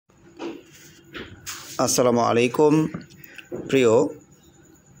আসসালামু আলাইকুম প্রিয়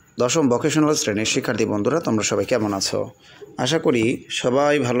দশম ভোকেশনাল শ্রেণীর শিক্ষার্থী বন্ধুরা, তোমরা সবাই কেমন আছো? আশা করি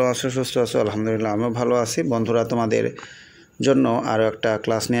সবাই ভালো আছো, সুস্থ আছো। আলহামদুলিল্লাহ আমিও ভালো আছি। বন্ধুরা, তোমাদের জন্য আরও একটা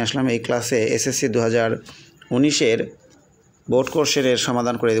ক্লাস নিয়ে আসলাম। এই ক্লাসে এসএসসি 2019-এর বোর্ড কোশ্চেনের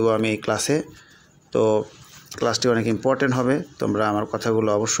সমাধান করে দেবো আমি এই ক্লাসে। তো ক্লাসটি অনেক ইম্পর্টেন্ট হবে, তোমরা আমার কথাগুলো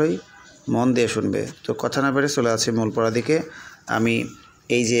অবশ্যই মন দিয়ে শুনবে। তো কথা না বেড়ে চলে আসছি মূল পড়া দিকে। আমি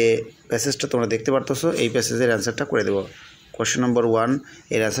এই যে প্যাসেজটা তোমরা দেখতে পারতেছো, এই প্যাসেজের অ্যান্সারটা করে দেবো। কোশ্চেন নম্বর 1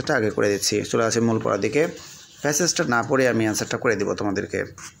 এর অ্যান্সারটা আগে করে দিচ্ছি। চলে আসি মূল পড়ার দিকে। প্যাসেজটা না পড়ে আমি অ্যান্সারটা করে দেবো তোমাদেরকে।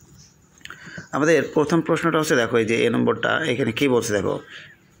 আমাদের প্রথম প্রশ্নটা হচ্ছে, দেখো এই যে এ নম্বরটা এখানে কী বলছে দেখো,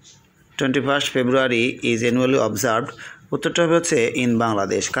 21 ফেব্রুয়ারি ইজ অ্যানুয়ালি অবজার্ভড। উত্তরটা হবে হচ্ছে ইন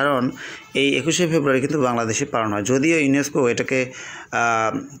বাংলাদেশ, কারণ এই 21শে ফেব্রুয়ারি কিন্তু বাংলাদেশে পালন হয়। যদিও ইউনেস্কো এটাকে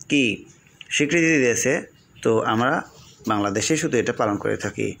কি স্বীকৃতি দিয়েছে, তো আমরা বাংলাদেশে শুধু এটা পালন করে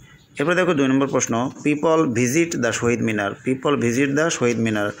থাকি। এরপরে দেখো 2 নম্বর প্রশ্ন, people visit the Shahid Minar. People visit the শহীদ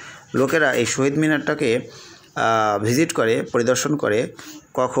মিনার, লোকেরা এই শহীদ মিনারটাকে ভিজিট করে, পরিদর্শন করে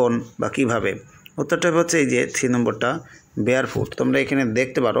কখন বা কিভাবে। উত্তরটা হচ্ছে এই যে 3 নম্বরটা, বেয়ার ফুট। তোমরা এখানে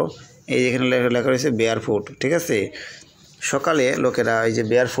দেখতে পারো, এই যে এখানে লেখা রয়েছে বেয়ার ফুট, ঠিক আছে। সকালে লোকেরা এই যে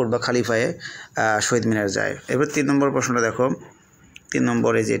বেয়ার ফুট বা খালি পায়ে শহীদ মিনার যায়। এবার 3 নম্বর প্রশ্নটা দেখো, 3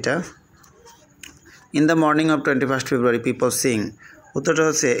 নম্বরে যেটা, in the morning of 21 February people Singh. উত্তরটা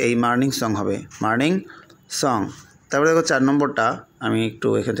হচ্ছে এই মর্নিং সং হবে, মর্নিং সং। তারপরে দেখো 4 নম্বরটা, আমি একটু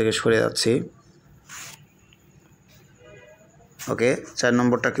এখান থেকে সরে যাচ্ছি। ওকে, 4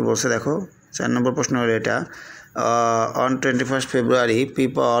 নম্বরটা কি বলছে দেখো, 4 নম্বর প্রশ্ন হলো এটা, on 21 February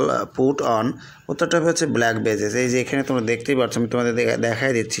people put on. উত্তরটা হচ্ছে ব্ল্যাক বেজেস। এই যে এখানে তোমরা দেখতেই পাচ্ছ, আমি তোমাদের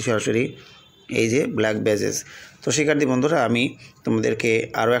দেখাই দিচ্ছি সরাসরি, এই যে ব্ল্যাক বেজেস। তো শিক্ষার্থী বন্ধুরা, আমি তোমাদেরকে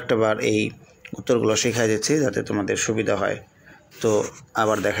আরও একটা বার এই উত্তরগুলো শেখাই দিচ্ছি যাতে তোমাদের সুবিধা হয়। তো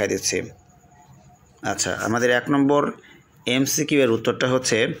আবার দেখাই দিচ্ছি। আচ্ছা, আমাদের 1 নম্বর এমসিকিউ এর উত্তরটা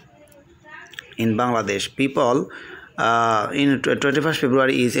হচ্ছে in Bangladesh. People in 21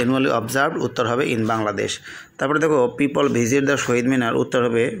 February is annually observed. উত্তর হবে ইন বাংলাদেশ। তারপরে দেখো পিপল ভিজিট দ্য শহীদ মিনার। উত্তর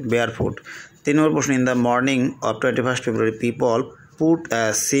হবে বেয়ার ফুট। 3 নম্বর প্রশ্ন, in the morning of 21 February people put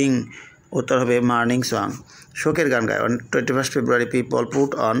Singh. উত্তর হবে মর্নিং সং, শোকের গান গায়। 21 ফেব্রুয়ারি পিপল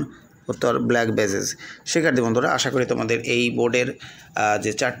পুট অন। উত্তর ব্ল্যাক বেজেস। শিক্ষার্থী বন্ধুরা, আশা করি তোমাদের এই বোর্ডের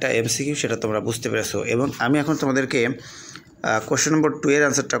যে 4টা এমসিকিউ সেটা তোমরা বুঝতে পেরেছো, এবং আমি এখন তোমাদেরকে কোশ্চেন নম্বর 2 এর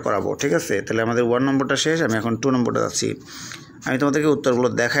অ্যান্সারটা করাবো, ঠিক আছে। তাহলে আমাদের 1 নম্বরটা শেষ, আমি এখন 2 নম্বরটা যাচ্ছি। আমি তোমাদেরকে উত্তরগুলো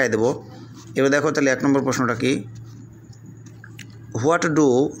দেখাই দেবো। এবার দেখো তাহলে 1 নম্বর প্রশ্নটা কি, what do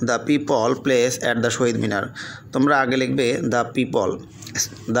the people place at the শহীদ মিনার। তোমরা আগে লিখবে the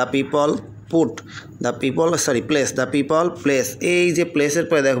people put, the people place, the people place. এই যে প্লেসের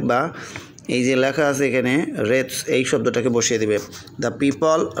পরে দেখবা এই যে লেখা আছে এখানে রেথস, এই শব্দটাকে বসিয়ে দিবে। দ্য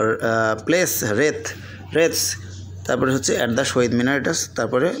পিপল প্লেস রেথস, তারপরে হচ্ছে অ্যাট দ্য শহীদ মিনার, এটা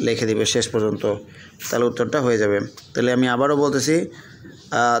তারপরে লিখে দিবে শেষ পর্যন্ত, তাহলে উত্তরটা হয়ে যাবে। তাহলে আমি আবারও বলতেছি,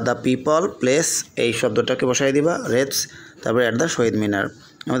 দ্য পিপল প্লেস, এই শব্দটাকে বসাই দিবা, রেথস, তারপরে অ্যাট দ্য শহীদ মিনার।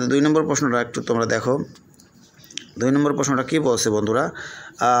 আমাদের 2 নম্বর প্রশ্নটা একটু তোমরা দেখো। 2 নম্বর প্রশ্নটা কী বলছে বন্ধুরা,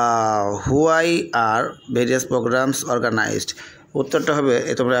 why are various programs organised. উত্তরটা হবে,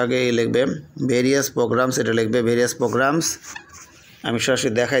 তোমরা আগে লিখবে ভেরিয়াস প্রোগ্রামস, এটা লিখবে ভেরিয়াস প্রোগ্রামস। আমি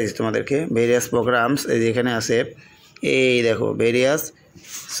সরাসরি দেখাই দিচ্ছি তোমাদেরকে, ভেরিয়াস প্রোগ্রামস। এই যে এখানে আছে, এই দেখো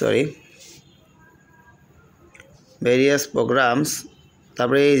ভেরিয়াস প্রোগ্রামস,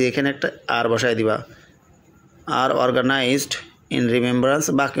 তারপরে এই যে এখানে একটা আর বসাই দিবা, আর অর্গানাইজড ইন রিমেম্বারেন্স,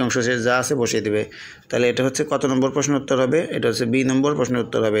 বাকি অংশ যা আছে বসিয়ে দেবে। তাহলে এটা হচ্ছে কত নম্বর প্রশ্নের উত্তর হবে, এটা হচ্ছে বি নম্বর প্রশ্নের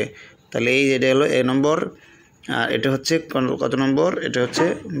উত্তর হবে। তাহলে এই যেটা হলো এ নম্বর, আর এটা হচ্ছে কত নম্বর, এটা হচ্ছে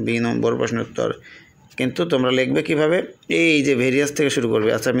বি নম্বর প্রশ্নের উত্তর। কিন্তু তোমরা লিখবে কিভাবে, এই যে ভেরিয়াস থেকে শুরু করবে।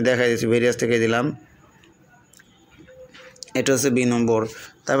 আচ্ছা, আমি দেখাই দিচ্ছি, ভেরিয়াস থেকে দিলাম, এটা হচ্ছে বি নম্বর।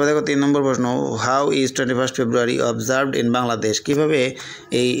 তারপরে দেখো 3 নম্বর প্রশ্ন, how is 21 February observed in Bangladesh. কীভাবে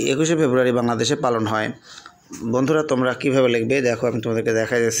এই 21শে ফেব্রুয়ারি বাংলাদেশে পালন হয়। বন্ধুরা, তোমরা কীভাবে লিখবে দেখো, আমি তোমাদেরকে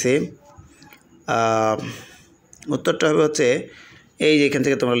দেখাই যাচ্ছি। উত্তরটা হবে হচ্ছে এই যে এখান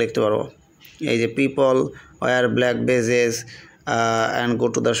থেকে তোমরা লিখতে পারো, এই যে people were black badges and go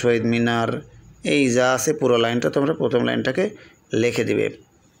to the শহীদ মিনার, এই যা আছে পুরো লাইনটা তোমরা প্রথম লাইনটাকে লিখে দিবে।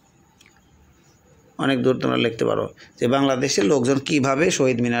 অনেক দূর তোমরা লিখতে পারো যে বাংলাদেশের লোকজন কিভাবে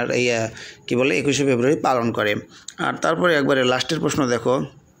শহীদ মিনার এই কী বলে 21শে ফেব্রুয়ারি পালন করে। আর তারপরে একবারে লাস্টের প্রশ্ন দেখো,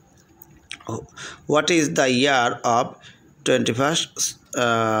 what is the year of 21।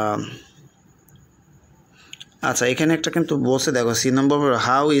 আচ্ছা, এখানে একটা কিন্তু বলছে দেখো, সি নম্বর,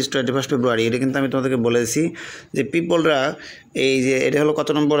 হাউ ইজ 21 ফেব্রুয়ারি। এটা কিন্তু আমি তোমাদেরকে বলেছি যে পিপলরা, এই যে এটা হলো কত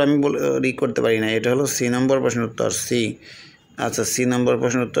নম্বর আমি রিড করতে পারি না, এটা হলো সি নম্বর প্রশ্নের উত্তর, সি। আচ্ছা সি নম্বর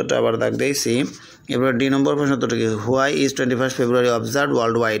প্রশ্নের উত্তরটা আবার দাগ দেই সি। এবার ডি নম্বর প্রশ্ন উত্তরটা কি, why is 21 February observe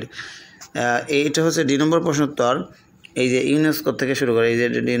world wide. এইটা হচ্ছে ডি নম্বর প্রশ্ন উত্তর। এই যে ইউনেস্কো থেকে শুরু করে, এই যে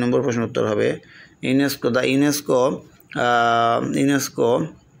ডি নম্বর প্রশ্ন উত্তর হবে UNESCO, the UNESCO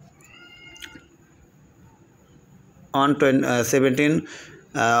on 17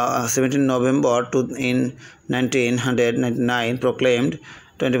 November in 1999 proclaimed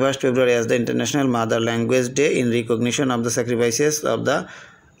 21st February as the International Mother Language Day in recognition of the sacrifices of the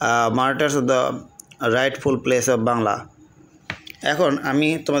martyrs of the rightful place of Bangla. এখন আমি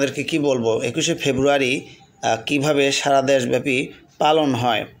তোমাদেরকে কি বলবো, 21শে ফেব্রুয়ারি কিভাবে সারা দেশব্যাপী পালন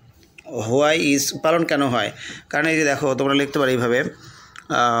হয়, হোয়াই ইজ পালন কেন হয়। কারণ এই যে দেখো তোমরা লিখতে পারো এইভাবে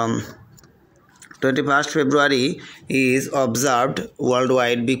 21st February is observed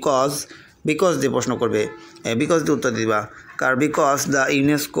worldwide because দিয়ে প্রশ্ন করবে, বিকজ দিয়ে উত্তর দিবা, কারণ because the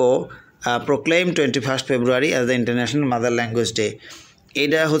UNESCO proclaimed 21st February as the International Mother Language Day।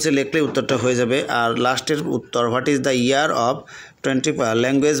 এটা হচ্ছে লিখলে উত্তরটা হয়ে যাবে। আর লাস্টের উত্তর, what is the year of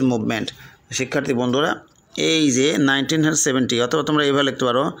language movement. শিক্ষার্থী বন্ধুরা এই যে 1970, অথবা তোমরা এইভাবে লিখতে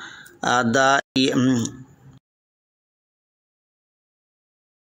পারো দ্য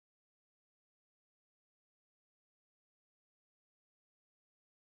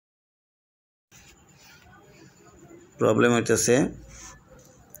প্রবলেম হইতেছে।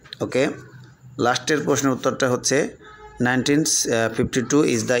 ওকে, লাস্টের প্রশ্নের উত্তরটা হচ্ছে 1952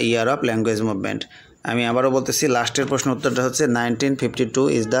 is the year of language movement. আমি আবারও বলতেছি, লাস্টের প্রশ্নের উত্তরটা হচ্ছে 1952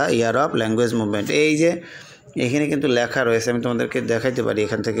 is the year of language movement. এই যে এখানে কিন্তু লেখা রয়েছে, আমি তোমাদেরকে দেখাইতে পারি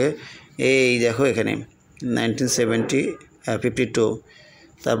এখান থেকে। এই দেখো এখানে 1952,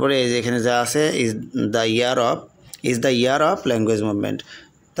 তারপরে এই যে এখানে যা আছে is the year of language movement.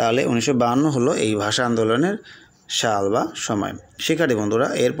 তাহলে 1952 হলো এই ভাষা আন্দোলনের সাল বা সময়। শিক্ষার্থী বন্ধুরা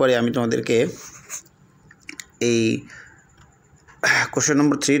এরপরে আমি তোমাদেরকে এই কোশ্চেন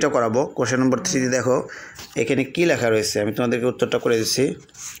নম্বর 3টা করাবো। কোশ্চেন নম্বর 3 দেখো এখানে কি লেখা রয়েছে, আমি তোমাদেরকে উত্তরটা করে দিচ্ছি।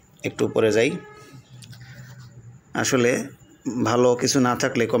 একটু উপরে যাই। আসলে ভালো কিছু না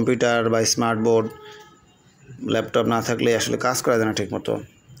থাকলে, কম্পিউটার বা স্মার্ট বোর্ড ল্যাপটপ না থাকলে আসলে কাজ করা যায় না ঠিক মতো।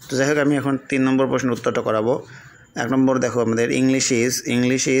 তো যাই হোক আমি এখন 3 নম্বর প্রশ্নের উত্তরটা করাবো। 1 নম্বর দেখো আমাদের ইংলিশ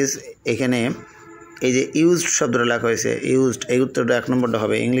ইজ এখানে এই যে ইউজড শব্দটা লেখা হয়েছে, ইউজড, এই উত্তরটা 1 নম্বরটা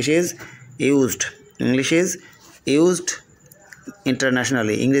হবে। ইংলিশ ইজ ইউজড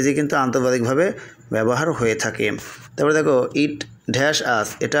ইন্টারন্যাশনালি, ইংরেজি কিন্তু আন্তর্জাতিকভাবে ব্যবহার হয়ে থাকে। তারপরে দেখো ইট ড্যাশ আস,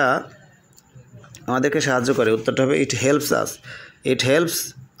 এটা আমাদেরকে সাহায্য করে, উত্তরটা হবে ইট হেল্পস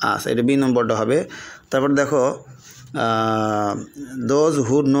আস, এটা বি নম্বরটা হবে। তারপর দেখো দোজ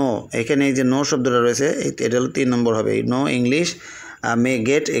হু নো, এখানে এই যে নো শব্দটা রয়েছে এটা হলো 3 নম্বর হবে। No English may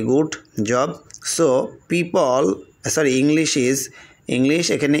get a good job, so people English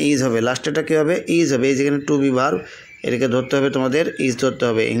এখানে ইজ হবে, লাস্টেটা কী হবে, ইজ হবে। এই যেখানে টু বি ভার্ব, এটাকে ধরতে হবে তোমাদের, ইজ ধরতে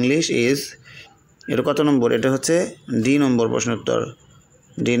হবে। ইংলিশ ইজ, এটা কত নম্বর, এটা হচ্ছে ডি নম্বর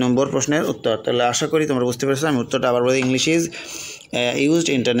প্রশ্নের উত্তর। তাহলে আশা করি তোমরা বুঝতে পেরেছো। আমি উত্তরটা আবার বলি, English is used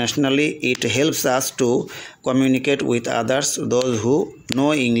internationally. It helps us to communicate with others. Those who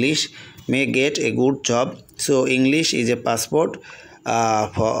know English may get a good job. So English is a passport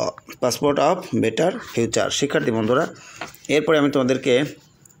of better future. শিক্ষার্থী বন্ধুরা এরপরে আমি তোমাদেরকে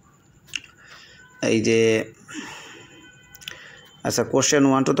এই যে আচ্ছা কোশ্চেন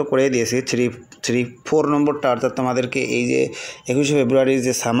 1 2 তো করে দিয়েছি, 4 নম্বরটা অর্থাৎ তোমাদেরকে এই যে 21শে ফেব্রুয়ারির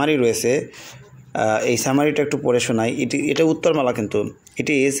যে সামারি রয়েছে, এই সামারিটা একটু পড়ে শোনাই। এটা উত্তরমালা কিন্তু। It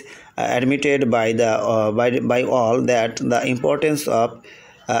is admitted by all that the importance of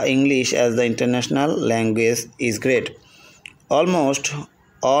English as the international language is great. Almost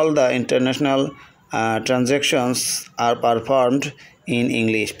all the international transactions are performed in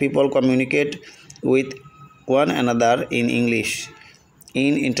English. People communicate with one another in English.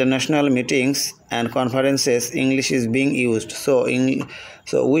 In international meetings and conferences, English is being used.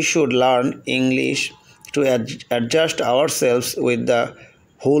 So we should learn English to adjust ourselves with the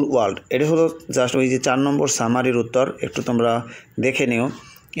whole world. এটা হলো just ওই যে 4 নম্বর সামারির উত্তর, একটু তোমরা দেখে নিও।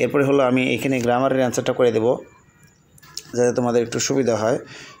 এরপরে হলো আমি এখানে গ্রামারের অ্যান্সারটা করে দেব যাতে তোমাদের একটু সুবিধা হয়।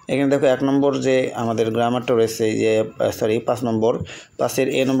 এখানে দেখো 1 নম্বর যে আমাদের গ্রামারটা রয়েছে, এই যে 5 নম্বর, 5-এর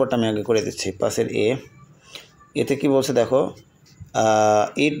এ নম্বরটা আমি আগে করে দিচ্ছি। 5-এর এতে কি বলছে দেখো,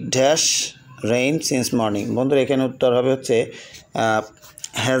 it dash rain since morning. বন্ধুরা এখানে উত্তর হবে হচ্ছে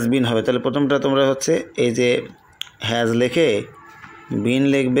হ্যাজ বিন হবে। তাহলে প্রথমটা তোমরা হচ্ছে এই যে হ্যাজ লিখে বিন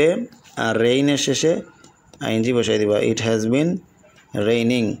লিখবে আর রেইনের শেষে আইএনজি বসাই দিবা, ইট হ্যাজ বিন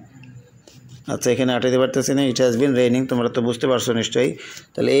রেইনিং। আচ্ছা এখানে আটাইতে পারতেছি না, ইট হ্যাজ বিন রেইনিং, তোমরা তো বুঝতে পারছো নিশ্চয়ই।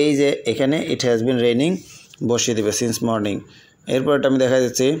 তাহলে এই যে এখানে ইট হ্যাজ বিন রেইনিং বসিয়ে দেবে সিন্স মর্নিং। এরপরটা আমি দেখা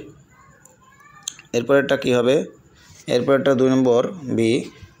যাচ্ছি, এরপরেরটা কী হবে, এরপরটা 2 নম্বর বি।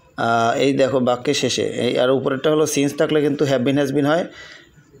 এই দেখো বাক্যের শেষে এই আর উপরেরটা হলো সিন্স থাকলে কিন্তু হ্যাভ বিন হ্যাজ বিন হয়।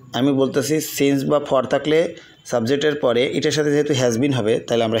 আমি বলতেছি সিন্স বা ফর থাকলে সাবজেক্টের পরে এটার সাথে যেহেতু হ্যাজ বিন হবে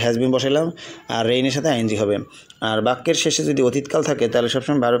তাহলে আমরা হ্যাজ বিন বসাইলাম, আর রেইনের সাথে আইএনজি হবে। আর বাক্যের শেষে যদি অতীতকাল থাকে তাহলে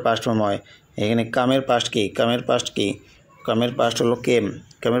সবসময় ভার্বের পাস্ট ফর্ম হয়। এখানে কামের পাস্ট কি? কামের পাস্ট কি? কামের পাস্ট হলো কেম।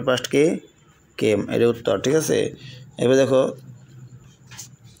 কামের পাস্ট কি? কেম। এর উত্তর, ঠিক আছে। এবার দেখো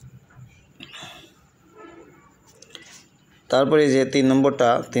তারপরে যে 3 নম্বরটা,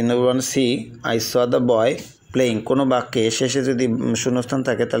 3 number C, I saw the boy playing. কোনো বাক্যে শেষে যদি শূন্যস্থান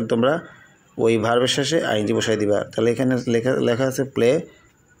থাকে তাহলে তোমরা ওই ভার্বের শেষে আইএনজি বসাই দিবা। তাহলে এখানে লেখা আছে প্লে,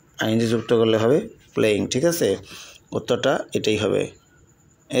 আইএনজি যুক্ত করলে হবে প্লেয়িং, ঠিক আছে। উত্তরটা এটাই হবে।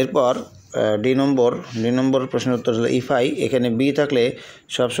 এরপর ডি নম্বর প্রশ্নের উত্তর হলো ইফ আই। এখানে বি থাকলে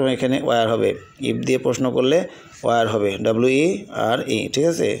সবসময় এখানে ওয়ার হবে। ইফ দিয়ে প্রশ্ন করলে ওয়ার হবে, WERE, ঠিক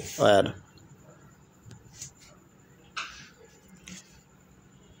আছে, ওয়ার।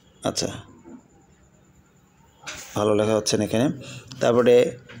 আচ্ছা, ভালো লেখা হচ্ছে না এখানে। তারপরে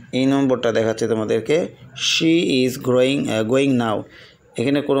এই নম্বরটা দেখাচ্ছে তোমাদেরকে, শি ইজ গোয়িং নাও।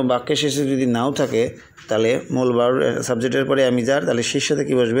 এখানে কোনো বাক্যের শেষে যদি নাও থাকে তাহলে মূল ভার্ব সাবজেক্টের পরে আমি যার, তাহলে শির সাথে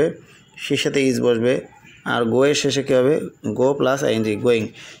কী বসবে? শির সাথে ইজ বসবে। আর গোয়ের শেষে কী হবে? গো plus ING, going,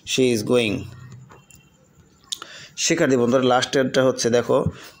 she is going. শিক্ষার্থী বন্ধুরা লাস্টেরটা হচ্ছে দেখো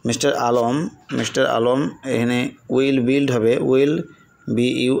মিস্টার আলম এখানে উইল বিল্ড হবে, উইল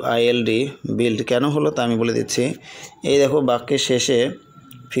BUILD, বিল্ড। কেন হলো তা আমি বলে দিচ্ছি। এই দেখো বাক্যের শেষে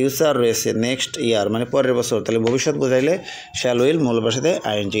ফিউচার রয়েছে, নেক্সট ইয়ার মানে পরের বছর, তাহলে ভবিষ্যৎ বোঝাইলে শ্যাল উইল, মূল ভার্বের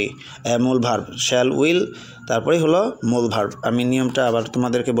আইএনজি, মূল ভার্ব শ্যাল উইল, তারপরে হলো মূল ভার্ব। আমি নিয়মটা আবার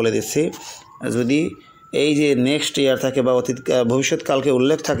তোমাদেরকে বলে দিচ্ছি। যদি এই যে নেক্সট ইয়ার থাকে বা ভবিষ্যৎকালকে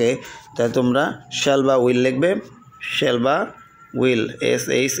উল্লেখ থাকে তাহলে তোমরা শ্যাল বা উইল লিখবে, শ্যাল বা উইল,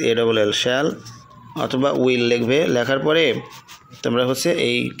 SHALL, শ্যাল অথবা উইল লিখবে। লেখার পরে তোমরা হচ্ছে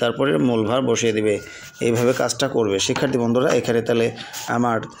এই তারপরে মূল ভার্ব বসিয়ে দিবে। এইভাবে কাজটা করবে শিক্ষার্থী বন্ধুরা। এখানে তাহলে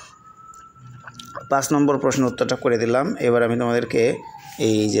আমার 5 নম্বর প্রশ্ন উত্তরটা করে দিলাম। এবার আমি তোমাদেরকে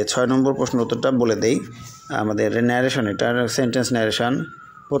এই যে 6 নম্বর প্রশ্ন উত্তরটা বলে দেই। আমাদের ন্যারেশন, এটা সেন্টেন্স ন্যারেশন।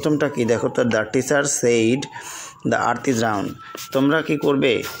 প্রথমটা কি দেখো তো, the teacher said the earth is round. তোমরা কি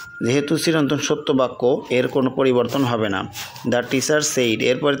করবে, যেহেতু চিরন্তন সত্য বাক্য এর কোনো পরিবর্তন হবে না। দ্য টিচার সেইড,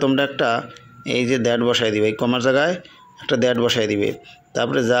 এরপরে তোমরা একটা এই যে দ্যাট বসাই দিবে, এই কমার জায়গায় একটা দ্যাট বসাই দিবে।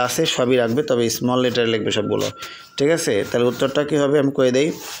 তারপরে যা আছে সবই রাখবে, তবে স্মল লেটারে লিখবে সবগুলো, ঠিক আছে। তাহলে উত্তরটা কী হবে আমি কয়ে দেই,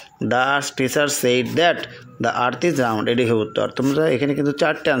 the teacher said that the earth is round, এটি হবে উত্তর। তোমরা এখানে কিন্তু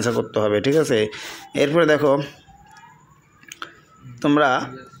 4টে আনসার করতে হবে, ঠিক আছে। এরপরে দেখো তোমরা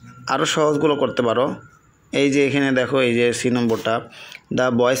আরও সহজগুলো করতে পারো। এই যে এখানে দেখো এই যে সি নম্বরটা, দ্য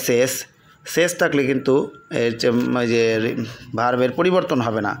বয় শেষ থাকলে কিন্তু যে ভার্বের পরিবর্তন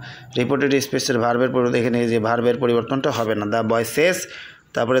হবে না, রিপোর্টেড স্পেসের ভার্বের পরিবর্তন, এখানে যে ভার্বের পরিবর্তনটা হবে না। দ্য বয় সেজ,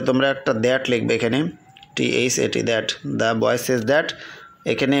 তারপরে তোমরা একটা দ্যাট লিখবে এখানে, THAT, that, the boy says that.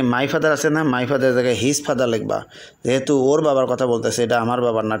 এখানে মাই ফাদার আছে না, মাই ফাদারের জায়গায় হিজ ফাদার লিখবা, যেহেতু ওর বাবার কথা বলতেছে, এটা আমার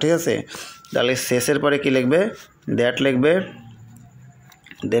বাবার না, ঠিক আছে। তাহলে শেষের পরে কি লিখবে? দ্যাট লিখবে।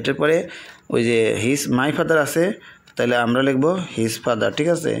 দ্যাটের পরে ওই যে হিজ মাই ফাদার আছে, তাহলে আমরা লিখব হিজ ফাদার, ঠিক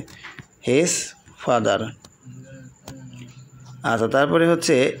আছে, হিজ ফাদার। আচ্ছা, তারপরে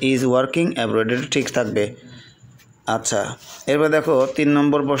হচ্ছে ইজ ওয়ার্কিং অ্যাব্রয়েড, এটা ঠিক থাকবে। আচ্ছা, এরপর দেখো 3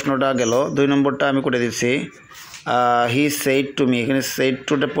 নম্বর প্রশ্নটা গেল। 2 নম্বরটা আমি করে দিচ্ছি, হি সেইড টু মি। এখানে সেইড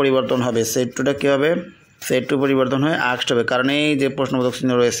টুটা পরিবর্তন হবে, সেইড টুটা কী হবে? সেইড টু পরিবর্তন হয়ে আক্সড হবে, কারণ এই যে প্রশ্নবোধক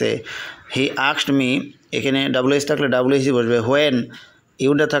চিহ্ন রয়েছে, হি আক্সড মি, এখানে WH থাকলে WH বসবে। হোয়েন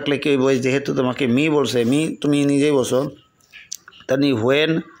ইউটা থাকলে কি বলছে, যেহেতু তোমাকে মি বলছে, তুমি নিজেই বলছো, তাহলে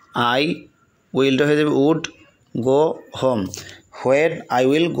হোয়েন আই উইলটা হয়ে যাবে would go home, when I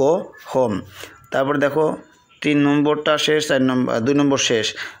will go home. তারপর দেখো 3 নম্বরটা শেষ, 2 নম্বর শেষ।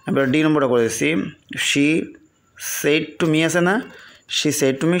 এবার ডি নম্বরটা করে দিচ্ছি, শি সেইড টু মি আছে না, she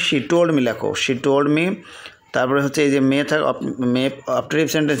said to me, she told me লেখো, শি টোল্ড মি। তারপরে হচ্ছে এই যে মে আফটার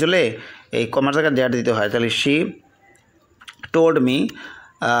সেন্টেন্স হলে এই কমার জায়গায় দ্যাট দিতে হয়, তাহলে শি told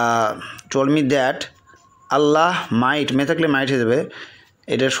me that আল্লাহ মাইট, মে থাকলে মাইট হয়ে যাবে,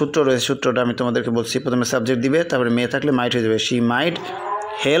 এটার সূত্র রয়েছে, সূত্রটা আমি তোমাদেরকে বলছি। প্রথমে সাবজেক্ট দিবে, তারপরে মে থাকলে মাইট হয়ে যাবে, শি মাইট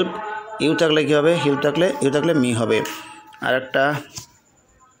হেল্প ইউ থাকলে কী হবে? ইউ থাকলে মি হবে। আর একটা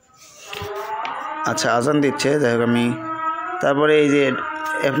আচ্ছা আজান দিচ্ছে, যাই হোক আমি তারপরে এই যে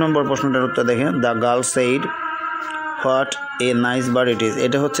 1 নম্বর প্রশ্নটার উত্তর দেখেন, the girl said what a nice bird it is.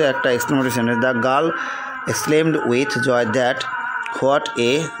 এটা হচ্ছে একটা exclamatory sentence. The girl exclaimed with joy that what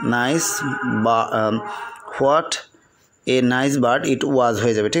a nice bird it was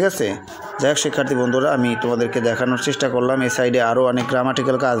হয়ে যাবে, ঠিক আছে। যাই হোক শিক্ষার্থী বন্ধুরা, আমি তোমাদেরকে দেখানোর চেষ্টা করলাম। এই সাইডে আরও অনেক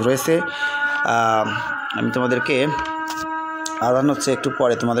গ্রামাটিক্যাল কাজ রয়েছে, আমি তোমাদেরকে আদান হচ্ছে একটু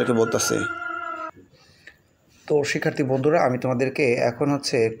পরে তোমাদেরকে বলতেছি। তো শিক্ষার্থী বন্ধুরা, আমি তোমাদেরকে এখন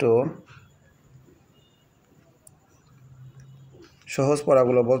হচ্ছে একটু সহজ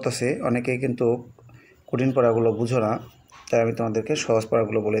পড়াগুলো বলতেছি। অনেকেই কিন্তু কঠিন পড়াগুলো বুঝো না, তাই আমি তোমাদেরকে সহজ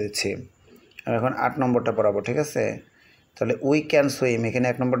পড়াগুলো বলে দিচ্ছি। আর এখন 8 নম্বরটা পড়াবো, ঠিক আছে? তাহলে উই ক্যান সুইম, এখানে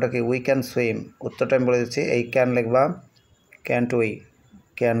 1 নম্বরটা কি? We can swim. উত্তরটা আমি বলে দিচ্ছি। এই ক্যান লিখবা, ক্যান্ট উই,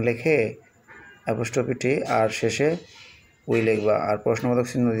 ক্যান লিখে অ্যাপোস্ট্রফি টি আর শেষে উই লিখবা, আর প্রশ্নবোধক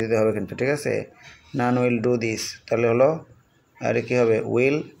চিহ্ন দিতে হবে কিন্তু, ঠিক আছে? নান উইল ডু দিস, তাহলে হলো আর কি হবে?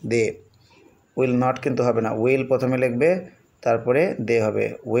 Will they. উইল নট কিন্তু হবে না, উইল প্রথমে লিখবে, তারপরে দে হবে,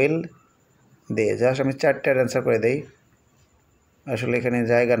 উইল দে। জাস্ট আমি 4টার অ্যান্সার করে দেই, আসলে এখানে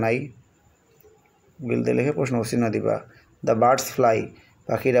জায়গা নাই। উইল দে লিখে প্রশ্ন চিহ্ন দিবা। দ্য বার্ডস ফ্লাই,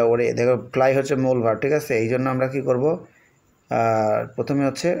 পাখিরা ওড়ে। দেখো ফ্লাই হচ্ছে মূল ভার্ব, ঠিক আছে? এই জন্য আমরা কী করব? প্রথমে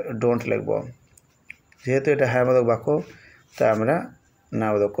হচ্ছে ডোন্ট লিখব, যেহেতু এটা হ্যাঁবোধক বাক্য তাই আমরা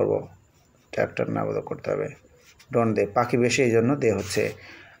নাবোধক করব, ট্র্যাক্টর নাবোধক করতে হবে। ডোন্ট দে, পাখি বেশি এই জন্য দে হচ্ছে।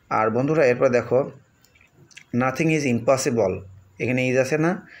 আর বন্ধুরা এরপর দেখো নাথিং ইজ ইম্পসিবল, এখানে ইজ আছে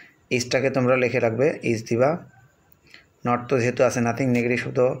না? ইজটাকে তোমরা লিখে রাখবে, ইজ দিবা। নট তো যেহেতু আছে, নাথিং নেগেটিভ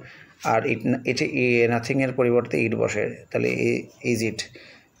শব্দ, আর এটি নাথিংয়ের পরিবর্তে ইট বসে, তাহলে ইজ ইট।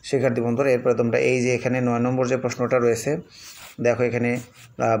 শিক্ষার্থী বন্ধুরা এরপরে তোমরা এই যে এখানে 9 নম্বর যে প্রশ্নটা রয়েছে, দেখো এখানে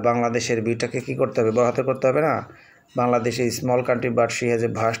বাংলাদেশের বিটাকে কী করতে হবে? বড় হাতে করতে হবে না? Bangladesh is small country but she has a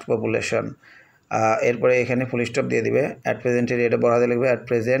vast population. এরপরে এখানে ফুল স্টপ দিয়ে দিবে। অ্যাট প্রেজেন্টের এটা বড় হাতে লিখবে, at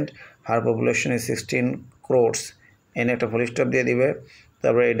present her population is 16 crores, এনে একটা ফুল স্টপ দিয়ে দিবে।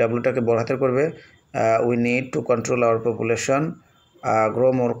 তারপরে এই ডাব্লুটাকে বড় হাতের করবে। We need to control our population, grow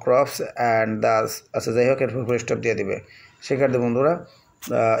more crops and thus. আচ্ছা যাই হোক, এরপর ফুল স্টপ দিয়ে দিবে। শিক্ষার্থী বন্ধুরা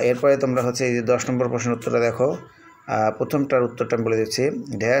এরপরে তোমরা হচ্ছে এই যে 10 নম্বর প্রশ্নের উত্তরটা দেখো। প্রথমটার উত্তরটা আমি বলে দিচ্ছি।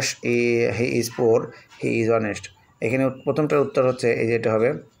 Dash he is poor, he is honest. এখানে প্রথমটার উত্তর হচ্ছে এই যে এটা হবে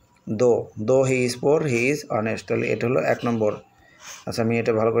দো he is poor, he is honest, তাহলে এটা হলো 1 নম্বর। আচ্ছা আমি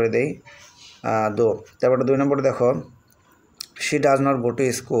এটা ভালো করে দেই, দো। তারপরে 2 নম্বরে দেখো she does not go to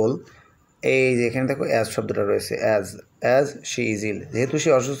school, এই যে এখানে দেখো অ্যাজ শব্দটা রয়েছে, অ্যাজ শি ইজ ইল, যেহেতু সে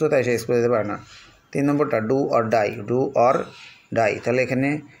অসুস্থ তাই সে স্কুলে যেতে পারে না। 3 নম্বরটা do or die, do or die, তাহলে এখানে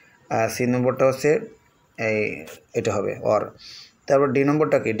সি নম্বরটা হচ্ছে এটা হবে অর। তারপর ডি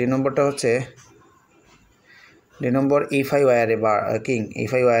নম্বরটা কি? ডি নম্বরটা হচ্ছে D number if I were a king,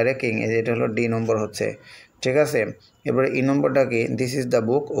 if I were a king, এটা হলো ডি নম্বর হচ্ছে, ঠিক আছে? এবারে ই নম্বরটা কি? This is the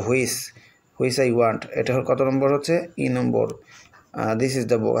book which I want, এটা হলো কত নম্বর হচ্ছে? ই নম্বর। This is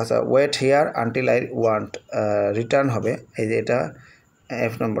the book. আচ্ছা wait here until I want, return হবে, এই যে এটা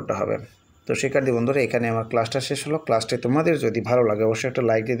এফ নম্বরটা হবে। তো শিক্ষার্থী বন্ধুরা এখানে আমার ক্লাসটা শেষ হলো। ক্লাসটি তোমাদের যদি ভালো লাগে অবশ্যই একটা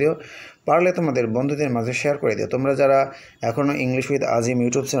লাইক দিয়ে দিও, পারলে তোমাদের বন্ধুদের মাঝে শেয়ার করে দিও। তোমরা যারা এখনও ইংলিশ উইথ আজিম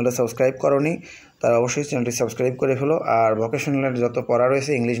ইউটিউব চ্যানেলটা সাবস্ক্রাইব করোনি তারা অবশ্যই চ্যানেলটি সাবস্ক্রাইব করে ফেলো। আর ভোকেশনালের যত পড়া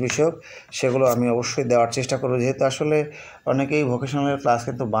রয়েছে ইংলিশ বিষয়ক সেগুলো আমি অবশ্যই দেওয়ার চেষ্টা করব, যেহেতু আসলে অনেকেই ভোকেশনালের ক্লাস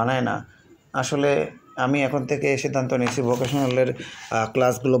কিন্তু বানায় না। আসলে আমি এখন থেকে সিদ্ধান্ত নিয়েছি ভোকেশনালের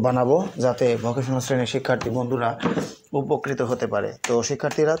ক্লাসগুলো বানাবো, যাতে ভোকেশনাল শ্রেণীর শিক্ষার্থী বন্ধুরা উপকৃত হতে পারে। তো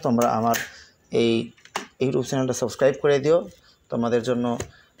শিক্ষার্থীরা তোমরা আমার এই ইউটিউব চ্যানেলটা সাবস্ক্রাইব করে দিও। তোমাদের জন্য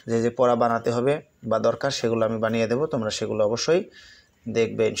যে যে পড়া বানাতে হবে বা দরকার সেগুলো আমি বানিয়ে দেবো, তোমরা সেগুলো অবশ্যই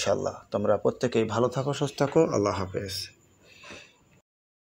দেখবে ইনশাল্লাহ। তোমরা প্রত্যেকেই ভালো থাকো, সুস্থ থাকো। আল্লাহ হাফেজ।